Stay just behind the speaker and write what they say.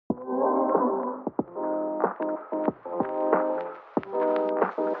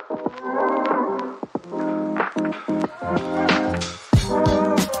Hello,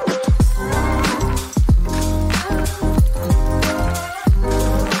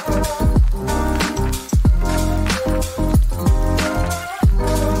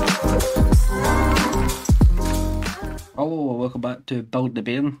 welcome back to Build the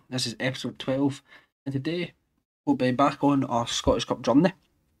Bairn. This is episode 12, and today we'll be back on our Scottish Cup journey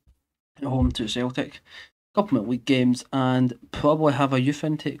at home to Celtic. Couple of league games, and probably have a youth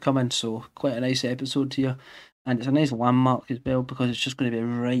intake coming, so quite a nice episode here. And it's a nice landmark as well because it's just going to be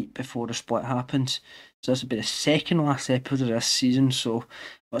right before the split happens. So this will be the second last episode of this season, so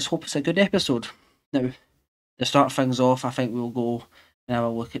let's hope it's a good episode. Now, to start things off, I think we'll go and have a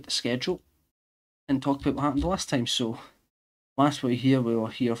look at the schedule and talk about what happened last time. So last we were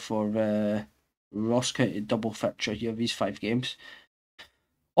here for Ross County double fixture here, these 5 games.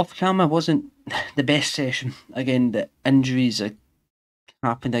 Off camera wasn't the best session. Again, the injuries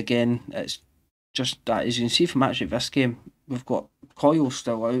happened again. It's just that, as you can see from actually this game, we've got Coyle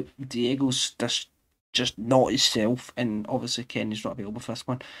still out, Diego's just not himself, and obviously Kenny's not available for this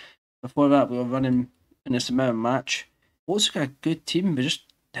one. Before that, we were running in this amount of match. Also got a good team, we just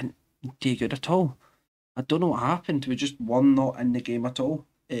didn't do good at all. I don't know what happened. We just won not in the game at all.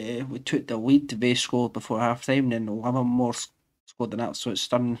 We took the lead. They scored before half time, and then 11 more scored than that, so it's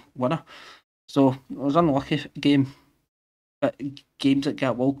stunning winner. So it was an unlucky game. But games like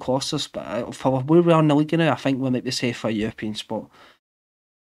that will cost us. But for where we are in the league now, I think we might be safe for a European spot.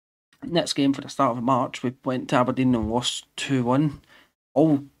 Next game for the start of March, we went to Aberdeen and lost 2-1.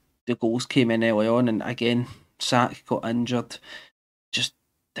 All the goals came in early on, and again, Sack got injured. Just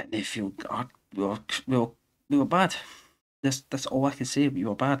didn't feel good. We were bad. That's all I can say. We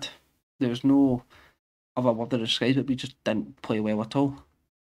were bad. There was no other word to describe it. We just didn't play well at all.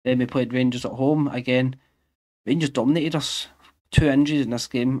 Then we played Rangers at home again. Rangers dominated us. 2 injuries in this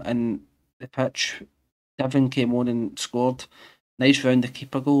game, and the pitch. Devon came on and scored. Nice round the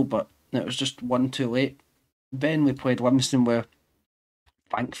keeper goal, but it was just 1 too late. Then we played Livingston, where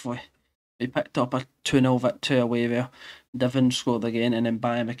thankfully we picked up a 2-0 victory away there. Devon scored again, and then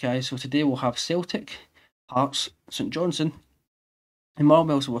Barry Mackay. So today we'll have Celtic, Hearts, St Johnstone, and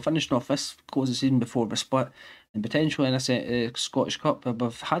Marlborough. So we're finishing off this close of the season before the split, and potentially in a Scottish Cup.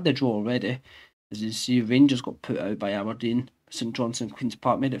 We've had the draw already. As you see, Rangers got put out by Aberdeen, St Johnstone, Queen's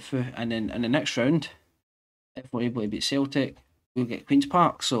Park made it through, and then in the next round, if we're able to beat Celtic, we'll get Queen's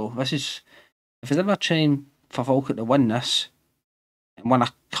Park. So this is, if there's ever a time for Falkirk to win this and win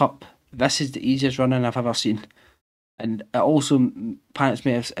a cup, this is the easiest running I've ever seen. And it also panics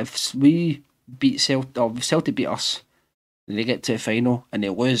me if we beat Celtic, or if Celtic beat us, and they get to the final and they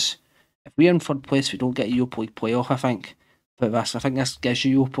lose. If we're in third place, we don't get a Europa League playoff, I think. But I think this gives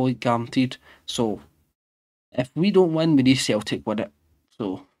you Europa League guaranteed. So if we don't win, we need Celtic win it.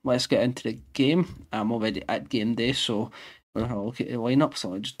 So let's get into the game. I'm already at game day, so we'll have a look at the lineup.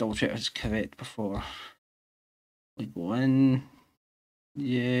 So I'll just double check it's correct before we go in.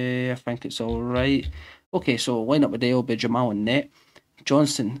 Yeah, I think it's alright. Okay, so lineup today will be Jamal and net,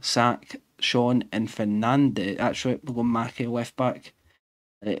 Johnston, Sack, Sean and Fernandez. Actually, we're going Mackie left back.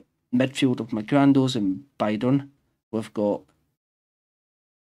 Midfield of McGrandos and Bairns. We've got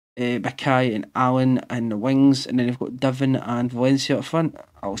Mackay and Allen in the wings, and then we've got Devon and Valencia up front.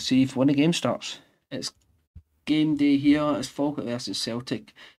 I'll see if when the game starts. It's game day here. It's Falkirk versus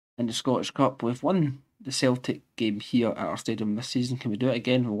Celtic in the Scottish Cup. We've won the Celtic game here at our stadium this season. Can we do it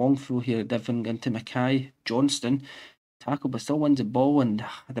again? Long throw here, Devon into Mackay. Johnston tackle, but still wins the ball, and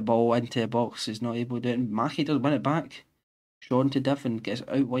the ball into the box is not able to do it. Mackie does win it back. Sean to Devon, gets it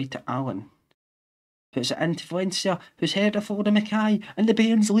out wide to Allen. Puts it into Valencia, who's headed for the Mackay, and the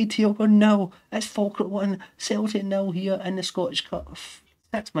Bairns lead here 1-0. It's Falkirk 1, Celtic 0 here in the Scottish Cup.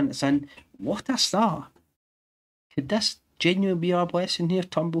 6 minutes in, what a start. Could this genuinely be our blessing here?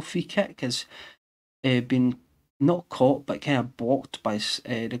 Turnbull free kick has been not caught, but kind of blocked by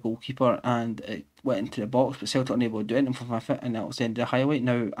the goalkeeper, and it went into the box, but Celtic unable to do anything from my foot, and that was the end of the highlight.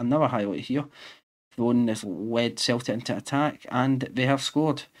 Now, another highlight here. Throwing has led Celtic into attack, and they have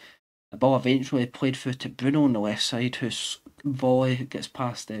scored. The ball eventually played through to Bruno on the left side, whose volley gets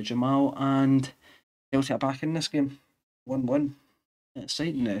past Jamal, and Celtic are back in this game. 1-1.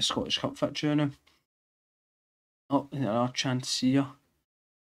 Exciting the Scottish Cup fixture now. Oh, another chance here.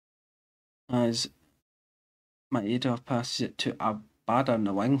 As Maeda passes it to Abada on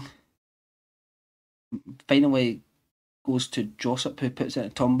the wing. Finally goes to Josip, who puts it in a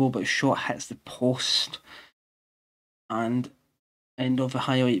tumble, but shot hits the post. And end of the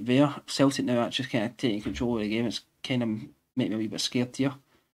highlight there. Celtic now actually kind of taking control of the game. It's kind of making me a wee bit scared here.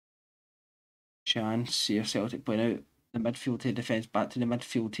 Chance here, Celtic playing out the midfield to defence, back to the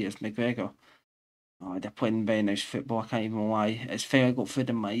midfield here. It's McGregor. Oh, they're playing very nice football, I can't even lie. It's fair got food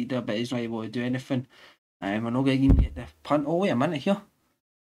in my ear, but he's not able to do anything. We're not going to even get the punt. Oh, wait a minute here.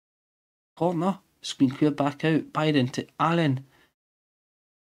 Corner. It's been cleared back out. Byron to Allen.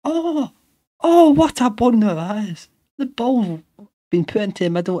 Oh! Oh, what a blunder that is. The ball been put into the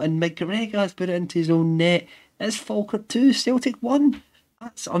middle and McGregor has put it into his own net. It's Falkirk 2, Celtic 1.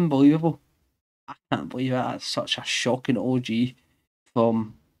 That's unbelievable. I can't believe it. That's such a shocking OG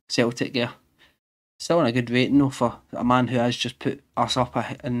from Celtic there. Still in a good rating though for a man who has just put us up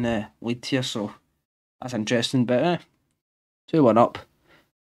in the lead tier, so that's interesting. But 2-1 up.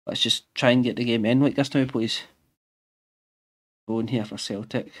 Let's just try and get the game in like this now, please. Going here for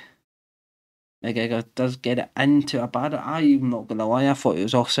Celtic. McGregor does get it into a bad. I'm not going to lie, I thought it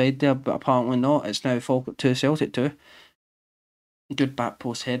was offside there, but apparently not. It's now Falkirk 2, Celtic 2. Good back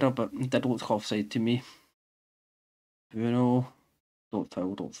post header, but it did look offside to me. Bruno,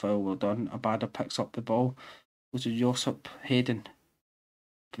 don't foul, well done. Abada picks up the ball. Goes to Josip Hayden.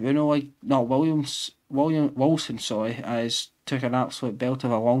 Bruno, Wilson, has took an absolute belt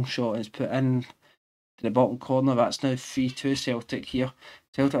of a long shot and has put in to the bottom corner. That's now 3-2 Celtic here.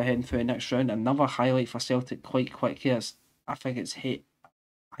 Celtic heading through the next round. Another highlight for Celtic quite quick here. I think it's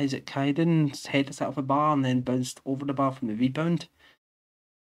Isaac Kaiden's headed out of the bar and then bounced over the bar from the rebound.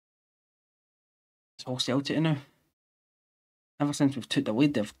 It's all Celtic now. Ever since we've took the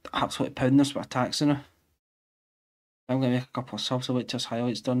lead, they've absolutely pounded us with attacks now. I'm going to make a couple of subs. I'll wait till his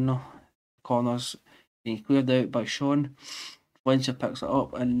highlights done now. Corners being cleared out by Sean. Valencia picks it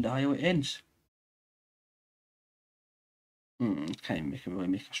up and the highlight ends. Can't really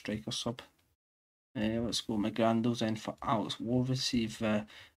make a striker sub. Let's go McGrandles in for Alex Wolves. See if the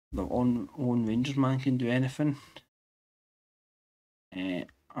own Rangers man can do anything.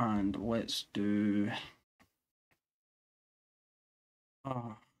 And let's do.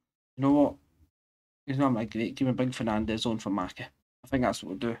 You know what? He's not that great. Give me a big Fernandez on for Maki. I think that's what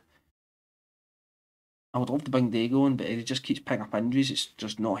we'll do. I would love to bring Diego on, but he just keeps picking up injuries. It's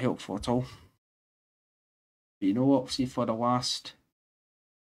just not helpful at all. But you know what? See for the last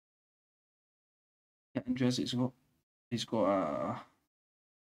injuries he's got a.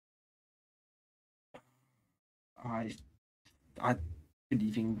 I couldn't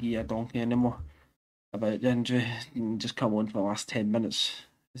even give a donkey anymore about the injury. Just come on for the last 10 minutes.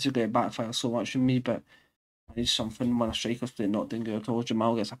 This is going to backfire so much on me, but I need something when a striker's playing not doing good at all.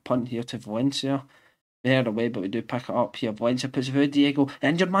 Jamal gets a punt here to Valencia. They're away, but we do pick it up here. Valencia puts it through Diego.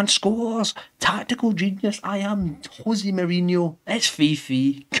 Injured man scores. Tactical genius. I am Jose Mourinho. It's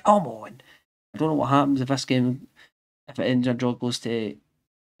 3-3. Come on. I don't know what happens if this game, if an injured draw goes to,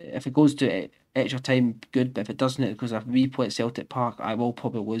 if it goes to extra time, good. But if it doesn't, it goes a replay at Celtic Park. I will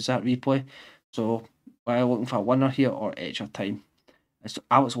probably lose that replay. So we're looking for a winner here or extra time.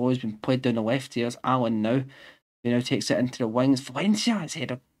 Alex always been played down the left here. It's Alan now. He now takes it into the wings. Valencia, it's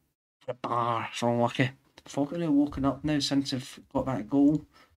headed the bar, so unlucky. Falkirk have woken up now since they've got that goal.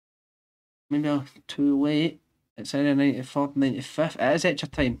 Maybe too late. It's in the 94th, 95th. It is extra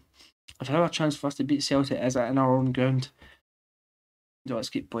time. If I have a chance for us to beat Celtic, is it in our own ground? So let's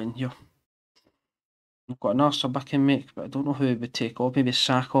keep playing here. I've got another sub I can make, but I don't know who would take off. Maybe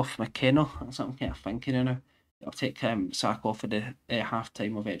sack off McKenna. That's what I'm kind of thinking now. I'll take sack off at the half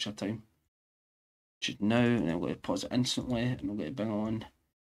time of extra time. Should now, and I'm going to pause it instantly, and I'm going to bring on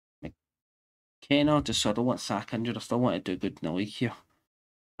McKenna, just so I don't want Sack injured. I still want to do good in the league here.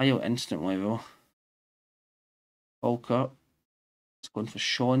 I'll instantly though. Falkirk. It's going for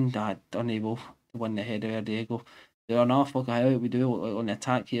Sean. Dad unable to win the header of Diego. There are enough. Look how we do on the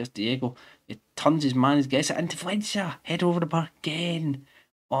attack. Here's Diego. He turns his man, he gets it into Valencia. Head over the bar again.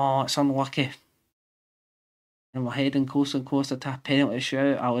 Oh, it's unlucky. And we're heading closer and closer to a penalty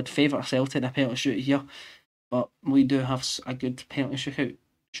shootout. I would favour Celtic in a penalty shootout here, but we do have a good penalty shootout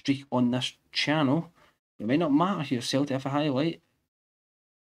streak on this channel. It might not matter here. Celtic have a highlight.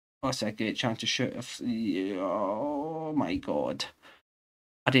 Oh, that's a great chance to shoot. Oh my god.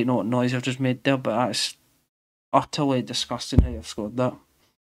 I don't know what noise I've just made there, but that's utterly disgusting how I've scored that.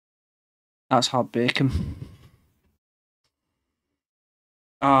 That's heartbreaking.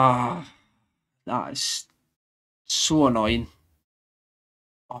 That is so annoying.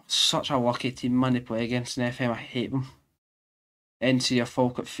 Oh, such a lucky team, man, to play against in FM. I hate them. NC are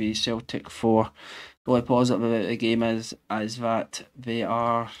Falkirk 3, Celtic 4. The only positive about the game is that they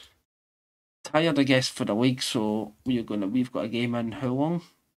are tired, I guess, for the league. So we've got a game in how long?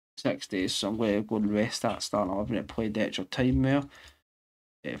 6 days. So I'm going to go and rest that starting 11 and play the extra time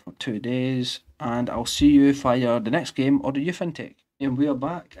there for 2 days. And I'll see you for either the next game or the youth intake. And we are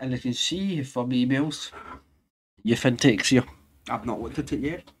back, and you can see from the emails, youth intakes here. I've not looked at it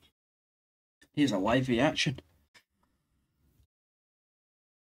yet. Here's a live reaction.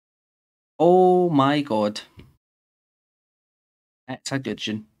 Oh my god. It's a good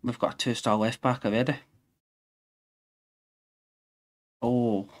one. We've got a 2-star left back already.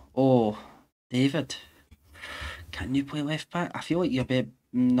 Oh, David. Can you play left back? I feel like you're a bit.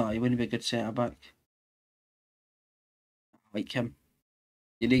 No, you wouldn't be a good centre back. I like him.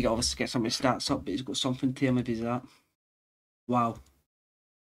 You need to obviously get some of his stats up, but he's got something to him if he's that. Wow.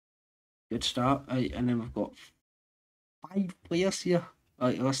 Good start. Right, and then we've got 5 players here.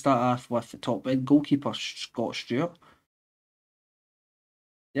 Right, let's start off with the top end goalkeeper, Scott Stewart.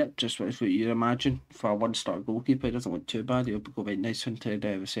 Yep, just what you'd imagine for a 1-star goalkeeper. He doesn't look too bad. He'll go very nice into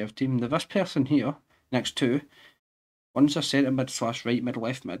the reserve team. Now, this person here, next to, one's a centre mid / right mid,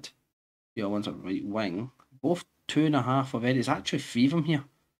 left mid. The other one's a right wing. Both 2.5 already. There's actually 3 of them here.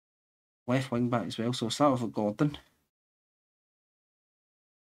 Left wing back as well. So we'll start with Gordon.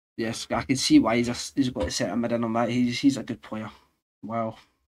 Yes, I can see why he's got a centre mid in on that. He's a good player. Wow.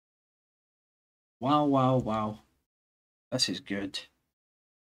 Wow. This is good.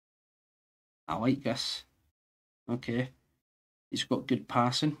 I like this. Okay. He's got good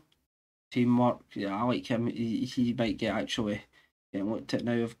passing. Teamwork. Yeah, I like him. He might get actually getting looked at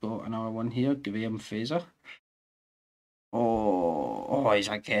now. I've got another one here. Graham Fraser. Oh, he's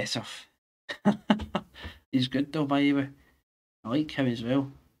aggressive. He's good though, by the way. I like him as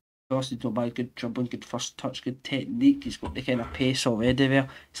well. He's not bad, good dribbling, good first touch, good technique. He's got the kind of pace already there.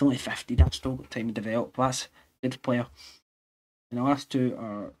 He's only 15, that's still got time to develop. That's a good player. And the last two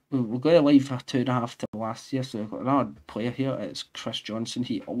are, we're going to leave for 2.5 to last year, so we've got another player here. It's Chris Johnson.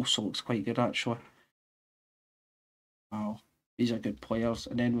 He also looks quite good actually. Wow, these are good players.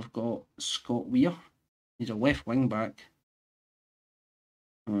 And then we've got Scott Weir. He's a left wing back.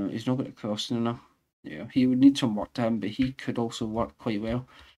 He's not got a crossing in him. Yeah, he would need some work to him, but he could also work quite well.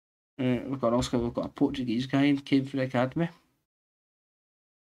 We've got a Portuguese guy who came through the academy.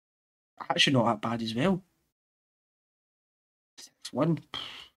 Actually, not that bad as well. 6'1".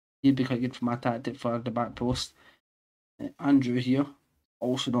 He'd be quite good for my tactic for the back post. Andrew here,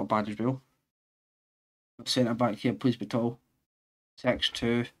 also not bad as well. Centre back here, please be tall.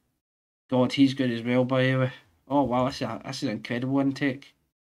 6'2". God, he's good as well, by the way. Oh wow, this is an incredible intake.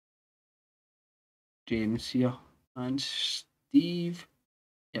 James here and Steve.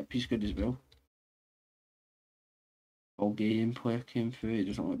 Yep, he's good as well. All game player came through. He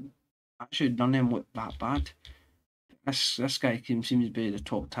doesn't look. Actually, none of them look that bad. This guy seems to be the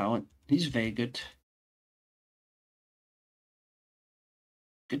top talent. He's very good.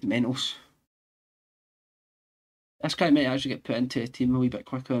 Good mentals. This guy might actually get put into a team a wee bit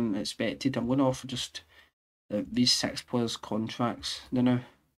quicker than expected. I'm going to offer just these 6 players contracts now.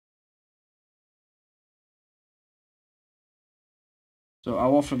 So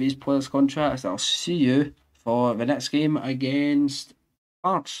I'll offer these players contracts. I'll see you for the next game against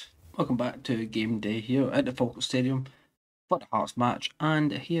Hearts. Welcome back to game day here at the Falkirk Stadium for the Hearts match.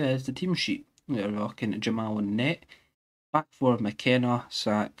 And here is the team sheet. We're rocking Jamal and net. Back four of McKenna,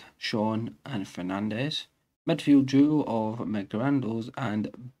 Sack, Sean and Fernandez. Midfield duo of McGrandos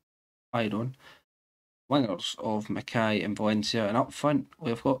and Byron. Wingers of Mackay and Valencia. And up front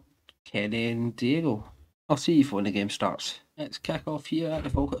we've got Kenny and Diego. I'll see you when the game starts. Let's kick off here at the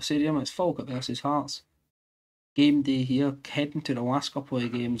Falkirk Stadium. It's Falkirk versus Hearts. Game day here, heading to the last couple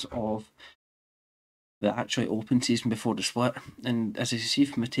of games of the actually open season before the split. And as you see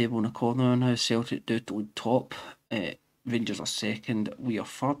from the table in the corner now, Celtic do to top. Rangers are second, we are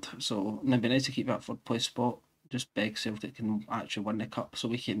third. So it'd be nice to keep that third place spot. Just beg Celtic can actually win the cup so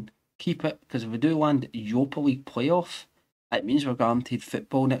we can keep it. Because if we do land Europa League playoff, it means we're guaranteed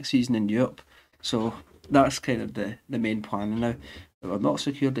football next season in Europe. So that's kind of the main plan now. But we've not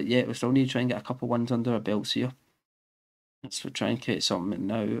secured it yet. We still need to try and get a couple of wins under our belts here. Let's try and create something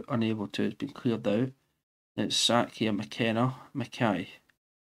now. Unable to, it's been cleared out. It's Sack here, McKenna, Mackay.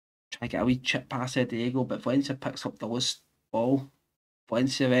 Try to get a wee chip past Diego, but Valencia picks up the loose ball.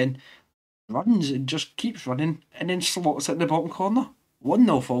 Valencia then runs and just keeps running and then slots it in the bottom corner.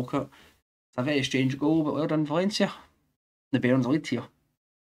 1-0 Falkirk. It's a very strange goal, but well done Valencia. The Bairns lead here.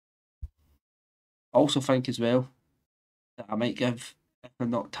 I also think as well that I might give, if they're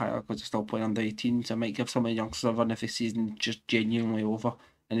not tired because they're still playing under 18s, I might give some of the youngsters a run if the season just genuinely over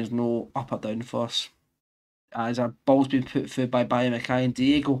and there's no up or down for us. As our ball's been put through by Mackay, and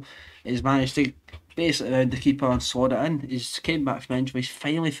Diego has managed to basically around the keeper and slot it in. He's came back from injury, he's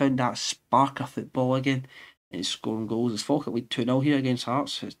finally found that spark of football again and he's scoring goals. It's Falkirk lead 2-0 here against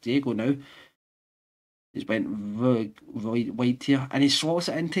Hearts. It's Diego now. He's went really wide here and he slots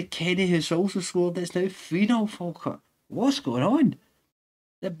it into Kenny, who's also scored. It's now 3-0 Falkirk. What's going on?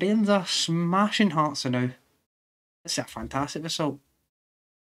 The Bairns are smashing Hearts now. This is a fantastic result.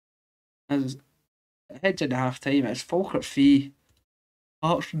 As heads into half time, it's Falkirk 3,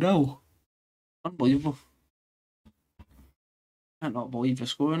 Hearts 0. Unbelievable. Can't not believe the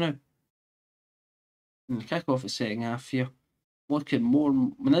score now. And the kick off the second half here. Looking more,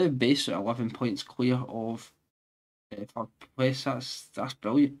 we're now based at 11 points clear of third place. That's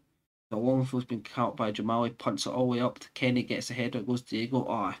brilliant. The long throw's been cut by Jamali, punts it all the way up to Kenny, gets the header, it goes to Diego.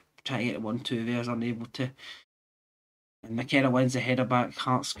 Oh, trying to get 1-2 there, is unable to. And McKenna wins the header back,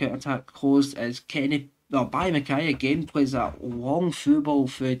 Hearts counter attack closed as Kenny, by Mackay again, plays that long through ball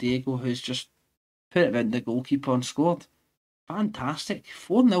through Diego, who's just put it in the goalkeeper and scored. Fantastic.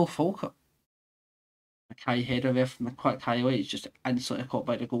 4-0 Falkirk. Mackay header there from the quick highlight, it's just instantly caught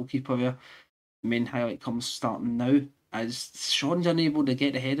by the goalkeeper there. The main highlight comes starting now as Sean's unable to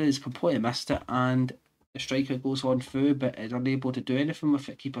get the header, he's completely missed it, and the striker goes on through but is unable to do anything with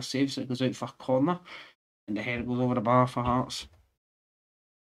it. Keeper saves it, goes out for a corner, and the header goes over the bar for Hearts.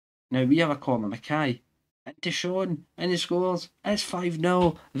 Now we have a corner, Mackay into Sean, and he scores. It's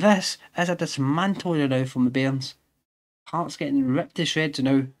 5-0. This is a dismantling now from the Bairns. Hearts getting ripped to shreds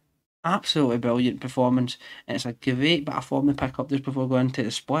now. Absolutely brilliant performance. And it's a great bit of form to pick up just before going into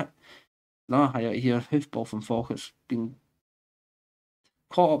the split. Another highlight here, hoofball from Falkirk's been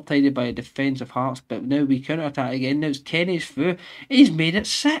caught up tidy by a defensive Hearts, but now we counter attack again. Now it's Kenny's through. He's made it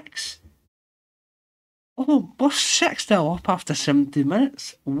 6. Oh, we're 6-0 up after 70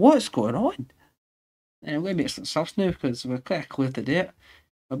 minutes. What's going on? And I'm going to make some subs now because we're quite clear to do it.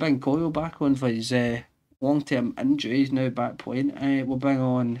 We're bringing Coyle back on for his long-term injury. He's now back playing. We'll bring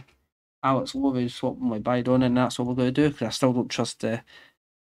on Alex Lowe, swapping with Bairns, and that's what we're going to do because I still don't trust the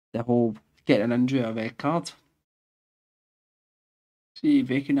whole getting an injury or a red card. See if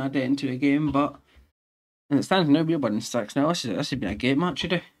they can add it into the game, but and it stands now we're winning 6 now. This has been a great match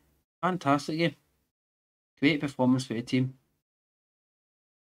today. Fantastic game. Great performance for the team.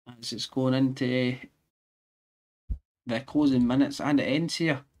 As it's going into the closing minutes and it ends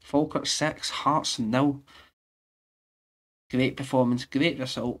here. Falkirk 6, Hearts 0. Great performance, great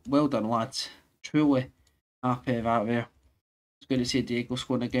result. Well done, lads. Truly happy with that there. It's good to see Diego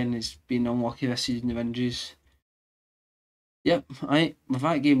scoring again. He's been unlucky this season with injuries. Yep, right, with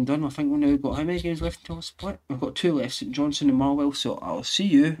that game done, I think we've now got how many games left until the split? We've got 2 left, St Johnstone and Marwell, so I'll see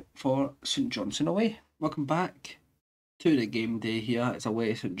you for St Johnstone away. Welcome back to the game day here. It's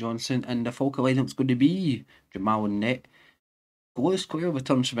away to St Johnstone, and the Falkirk lineup's going to be Jamal in net. Lewis Coyle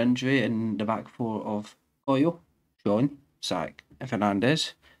returns from injury in the back four of Coyle, Sean, Sack, and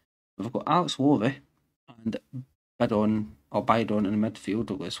Fernandez. We've got Alex Lowe and Bairns in the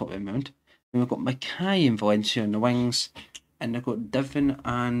midfield. We'll swap them around. And we've got Mackay and Valencia in the wings. And they've got Divin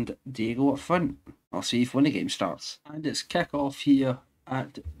and Diego up front. I'll see if when the game starts. And it's kick-off here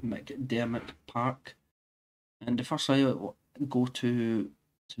at McDermott Park. And the first highlight will go to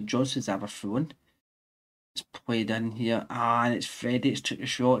St Johnston's Aberfoon. It's played in here. And it's Freddie. It's took a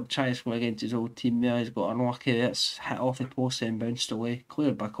shot. Tries to go against his old team there. He's got unlucky. It's hit off the post and bounced away.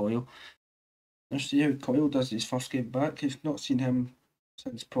 Cleared by Coyle. Let's see how Coyle does his first game back. I've not seen him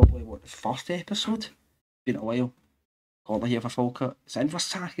since probably, the first episode? Been a while. Corner here for Falkirk. It's in for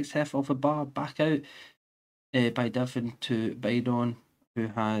Sack. It's left off the bar. Back out by Divin to Bairns, who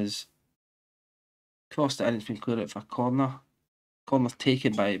has crossed it in. It's been cleared out for a corner. Corner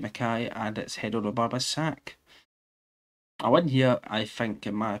taken by Mackay, and it's headed over the bar by Sack. A win here, I think,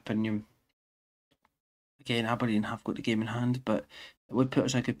 in my opinion. Again, Aberdeen have got the game in hand, but it would put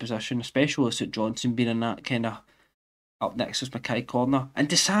us in a good position, especially with St Johnstone being in that kind of up next is Mackay corner. And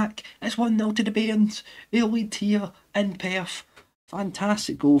to Sack, it's 1-0 to the Bairns. They lead here in Perth.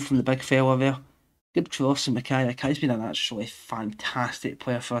 Fantastic goal from the big fella there. Good cross from Mackay. Mackay's been an actually fantastic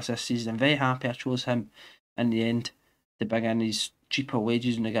player for us this season. I'm very happy I chose him in the end to bring in his cheaper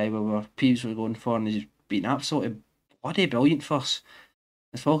wages than the guy we were previously going for, and he's been absolutely bloody brilliant for us.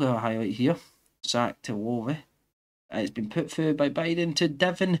 Let's look at a highlight here. Sack to Lowe. It's been put through by Biden to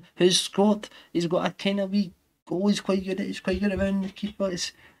Divin, who's scored. He's got a kind of wee goal. He's quite good around the keeper.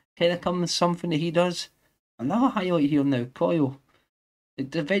 It's kind of comes something that he does. Another highlight here now. Coyle.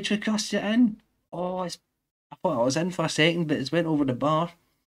 It eventually crossed it in. Oh, I thought I was in for a second, but it's went over the bar.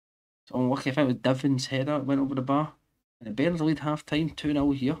 So I'm lucky if it was Divin's header. It went over the bar. And the Bairns lead half time,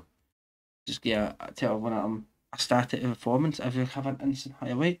 2-0 here. Just get tell one of them a static performance. If you have an instant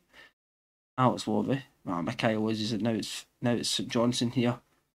highlight. Alex Lowe. Mackay loses it. Now it's St Johnstone here.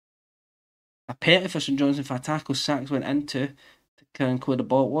 A penalty for St Johnstone for a tackle Sacks went into to kind of clear the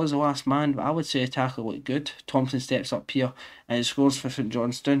ball. It was the last man, but I would say a tackle looked good. Thompson steps up here and he scores for St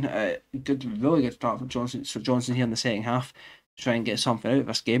Johnstone. Really good start for Johnson here in the second half. try and get something out of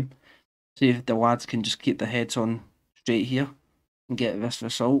this game. See if the lads can just keep their heads on straight here and get this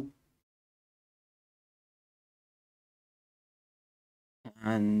result.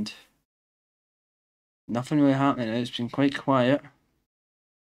 And nothing really happening now. It's been quite quiet.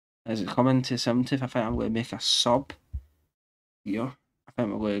 As it coming to 70th, I think I'm going to make a sub here. I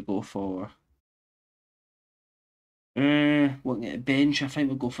think we're going to go for looking at the bench. I think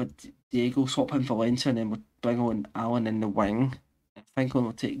we'll go for Diego, swap him for Valencia, and then we'll bring on Alan in the wing. I think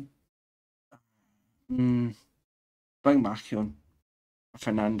we'll take bring Mackie on.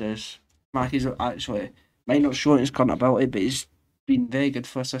 Fernandez. Mackie's actually might not show his current ability, but he's been very good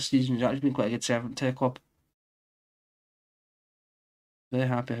for us this season. He's actually been quite a good servant to the club. Very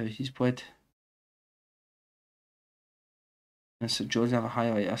happy how he's played. And St John's have a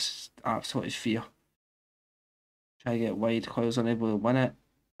highlight. That's absolutely fear. Try to get wide. Coyle's unable to win it.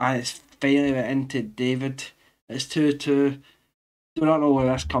 And it's finally went into David. It's 2-2. Do not know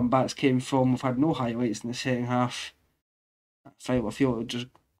where this comebacks came from. We've had no highlights in the second half. I feel we'll just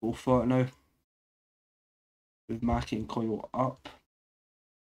go for it now. With Mackie and Coyle up.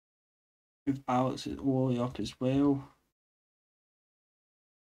 With Alex is all the way up as well.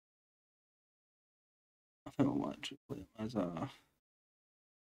 I think I'll actually put him as a...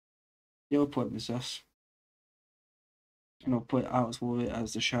 Yeah, I'll put him as this. And I'll put Alex Warwick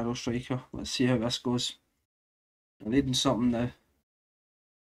as the shadow striker. Let's see how this goes. I'm needing something now.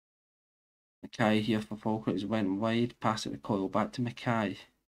 Mackay here for Falkirk. He's went wide, pass it to Coyle, back to Mackay.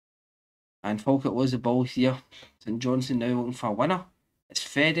 And Falkirk loses the ball here. St Johnson now looking for a winner. It's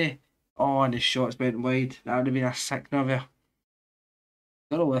Fede. Oh, and his shot's went wide. That would have been a sickener there. I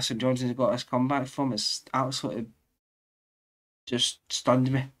don't know where St Johnson's got this comeback from. It's absolutely just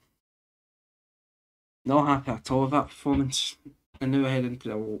stunned me. Not happy at all with that performance. And now I head into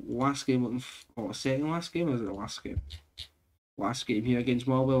the last game looking for the second last game, or is it the last game? Last game here against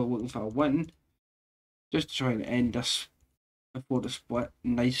Marwell, looking for a win. Just to try and end this before the split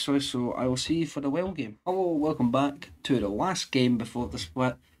nicely, so I will see you for the Well game. Hello, welcome back to the last game before the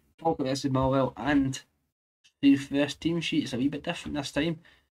split. Falkirk versus Marwell, and the first team sheet's a wee bit different this time.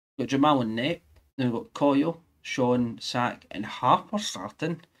 We've got Jamal in net, then we've got Coyle, Sean, Sack and Harper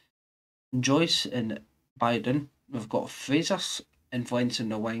starting. Joyce and Biden. We've got Fraser and Valencia in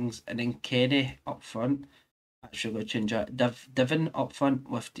the wings, and then Kenny up front. Actually going to change that. Divin up front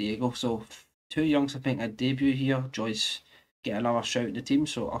with Diego. So two youngs I think a debut here. Joyce get another shout in the team,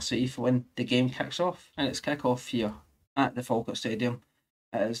 so I'll see if when the game kicks off. And it's kick off here at the Falkirk Stadium.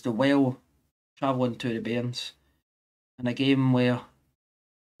 It is the Well travelling to the Bairns. In a game where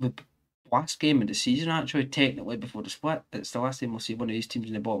the last game of the season actually, technically before the split, it's the last time we'll see one of these teams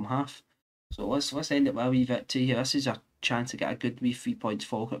in the bottom half. So let's end it with a wee victory here. This is a chance to get a good wee 3 points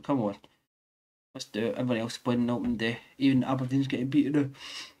Falkirk. Come on. Let's do it. Everyone else is playing an open day. Even Aberdeen's getting beaten now.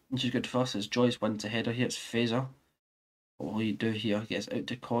 Which is good for us as Joyce wins the header here. It's Fraser. All you do here gets out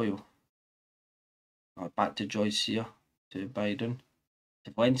to Coyle. Back to Joyce here. To Biden.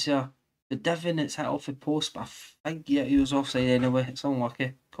 To Valencia. The Divin, it's hit off the post, but I think yeah, he was offside anyway. It's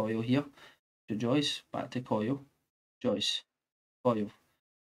unlucky. Coyle here. To Joyce. Back to Coyle. Joyce. Coyle.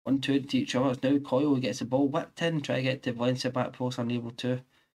 1-2 to each other. Now Coyle gets the ball whipped in. Try to get to Valencia back post. Unable to.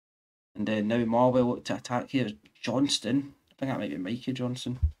 And then now Marwell look to attack here. Johnston. I think that might be Mikey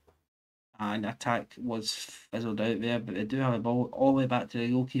Johnson. And the attack was fizzled out there, but they do have the ball all the way back to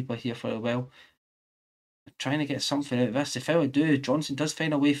the goalkeeper here for a while. They're trying to get something out of this. They finally do. Johnson does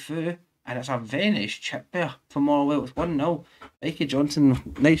find a way through, and it's a very nice chip there for Marwell. It's 1-0. Mikey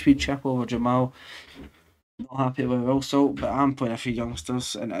Johnson, nice wee chip over Jamal. Not happy with the result, but I'm playing a few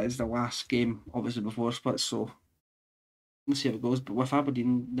youngsters, and it is the last game, obviously, before split, so we'll see how it goes. But with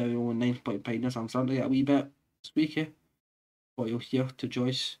Aberdeen now only 9 point behind us, I'm starting to get a wee bit squeaky. Boyle here to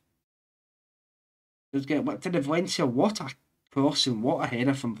Joyce. Just get to the Valencia. What a crossing, what a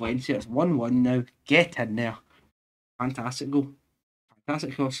header from Valencia. It's 1-1 now. Get in there. Fantastic goal.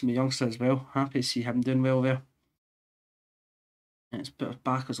 Fantastic cross from the youngster as well. Happy to see him doing well there. And it's put us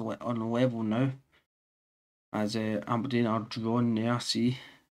back as on a level now. As Aberdeen are drawn there. See,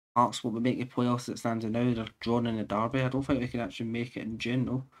 Hearts will be making playoffs that stands now. They're drawn in the derby. I don't think we can actually make it in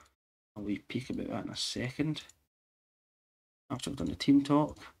general. I'll wee peek about that in a second. After I've done the team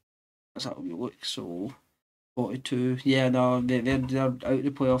talk. That's how we look. So 42. Yeah, no, they're out of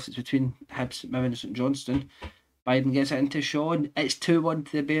the playoffs. It's between Hibs, Mirren and St Johnstone. Biden gets it into Sean. It's 2-1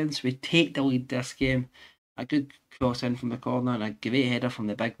 to the Bairns. We take the lead this game. A good cross in from the corner and a great header from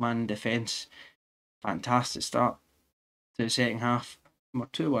the big man in defence. Fantastic start to the second half. We're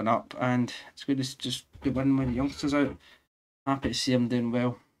 2-1 up, and it's good to just be winning with the youngsters out. Happy to see them doing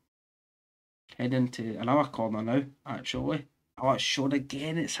well. Head into another corner now, actually. Oh, it's shot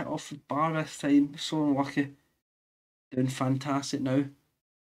again. It's hit off the bar this time. So unlucky. Doing fantastic now.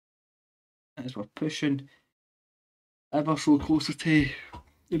 As we're pushing ever so closer to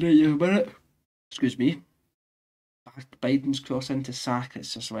the 90th minute. Excuse me. Back Biden's cross into Saka.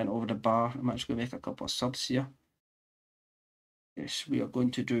 It's just went over the bar. I'm actually going to make a couple of subs here. Yes, we are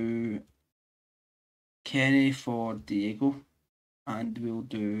going to do Kenny for Diego. And we'll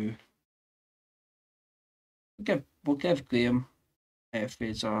give Graham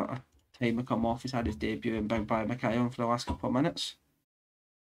Fraser a time to come off. He's had his debut and bring Barry Mackay on for the last couple of minutes.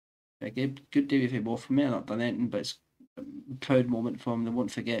 Good debut for both of them. Not done anything, but it's a proud moment for him. They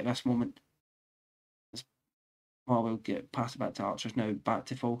won't forget this moment. Well, we'll get past it back to Archers now. Back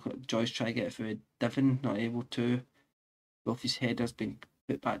to Falkirk. Joyce try to get it through Divin, not able to. Both his header's been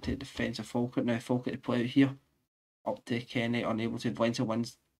put back to the defence of Falkirk. Now Falkirk to play out here. Up to Kenny, unable to. Valencia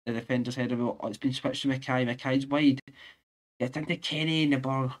wins the defender's header. Oh, it's been switched to Mackay. Mackay's wide. Gets into Kenny in the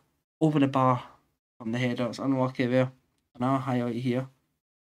bar. Over the bar from the header. It's unlucky there. Another highlight here.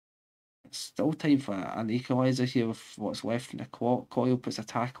 It's still time for an equaliser here with what's left in the clock. Coyle puts a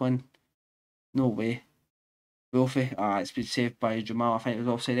tackle in. No way. Wolfie, it's been saved by Jamal. I think it was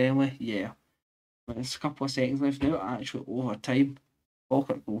offside anyway. Yeah. But there's a couple of seconds left now, actually overtime.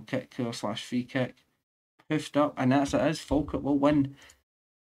 Falkirk goal kick or slash free kick. Hoofed up, and that's it is. Falkirk will win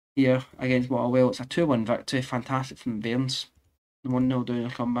here against Motherwell. It's a 2-1 victory. Fantastic from Bairns. 1-0 down, a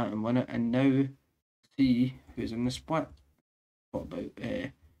comeback and win it. And now see who's in the split. What about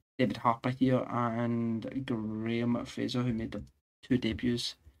David Harper here and Graham Fraser, who made the 2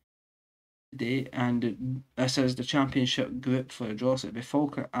 debuts today. And this is the championship group for the draw. So it'll be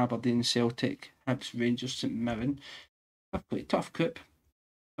Falkirk, Aberdeen, Celtic, Hibs, Rangers, St Mirren. Tough group.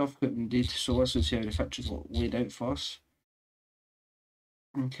 Tough group indeed. So let's see how the fixtures look laid out for us.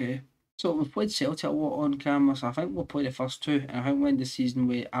 Okay. So we've played Celtic a lot on camera, so I think we'll play the first 2. And I think we'll end the season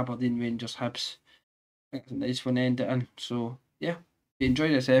with Aberdeen, Rangers, Hibs. I think it's a nice one to end it in. So yeah. If you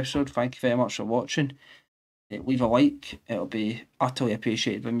enjoyed this episode, thank you very much for watching. Leave a like, it'll be utterly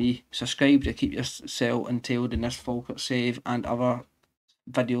appreciated by me. Subscribe to keep yourself entailed in this Falkirk save and other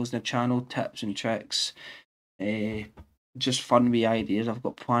videos in the channel, tips and tricks. Just fun wee ideas I've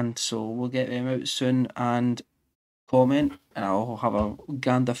got planned, so we'll get them out soon. And comment, and I'll have a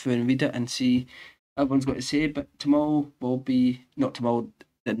gander through and read it and see what everyone's got to say. But tomorrow will be, not tomorrow,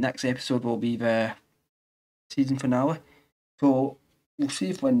 the next episode will be the season finale. So we'll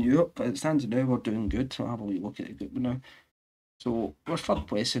see if we're in Europe, but it stands now we're doing good, so I'll have a wee look at the group now. So we're third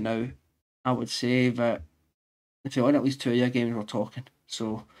place now. I would say that if you win at least 2 of your games, we're talking.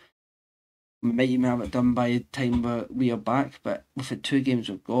 So we might even have it done by the time we are back, but with the 2 games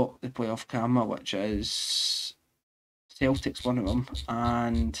we've got, the playoff camera, which is Celtic's one of them,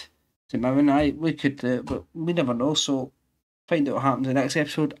 and St Mirren, we could do it, but we never know. So find out what happens in the next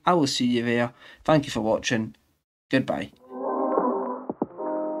episode. I will see you there. Thank you for watching. Goodbye.